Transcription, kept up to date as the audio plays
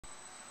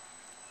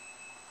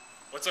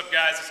What's up,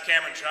 guys? It's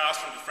Cameron Josse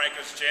from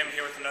DeFranco's Gym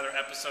here with another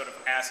episode of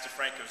Ask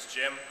DeFranco's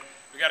Gym.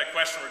 We got a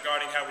question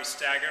regarding how we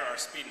stagger our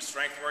speed and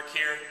strength work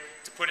here.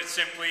 To put it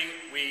simply,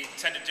 we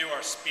tend to do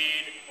our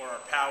speed or our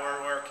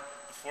power work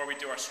before we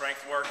do our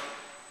strength work.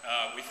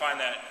 We find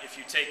that if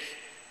you take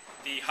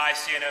the high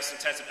CNS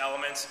intensive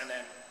elements and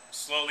then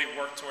slowly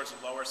work towards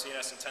the lower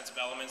CNS intensive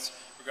elements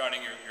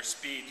regarding your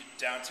speed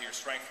down to your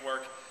strength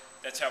work,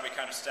 that's how we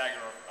kind of stagger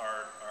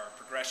our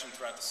progression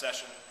throughout the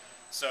session.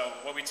 So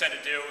what we tend to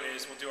do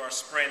is we'll do our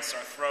sprints,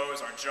 our throws,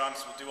 our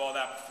jumps, we'll do all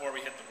that before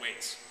we hit the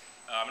weights.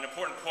 An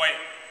important point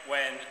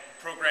when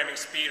programming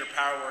speed or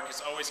power work is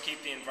always keep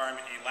the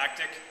environment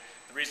alactic.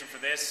 The reason for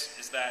this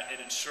is that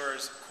it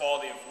ensures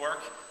quality of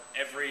work.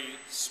 Every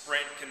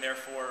sprint can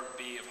therefore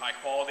be of high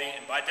quality,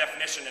 and by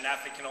definition an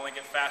athlete can only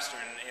get faster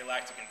in an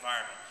alactic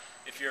environment.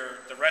 If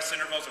the rest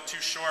intervals are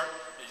too short,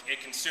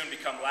 it can soon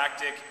become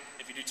lactic.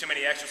 If you do too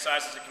many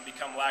exercises, it can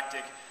become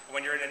lactic.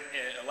 When you're in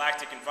a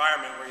lactic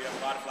environment where you have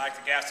a lot of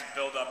lactic acid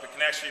buildup, it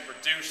can actually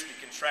reduce the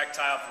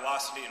contractile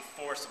velocity and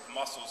force of the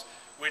muscles,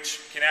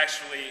 which can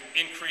actually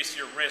increase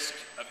your risk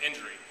of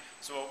injury.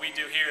 So what we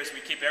do here is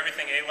we keep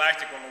everything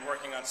alactic when we're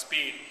working on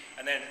speed,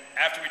 and then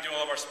after we do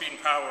all of our speed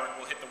and power work,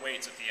 we'll hit the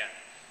weights at the end.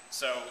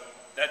 So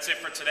that's it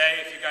for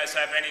today. If you guys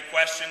have any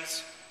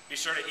questions, be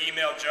sure to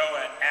email Joe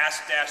at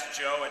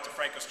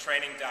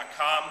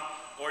ask-joe@defrancostraining.com,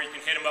 or you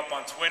can hit him up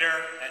on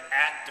Twitter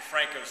at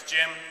DeFranco's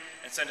Gym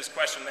and send his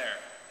question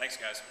there. Thanks,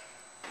 guys.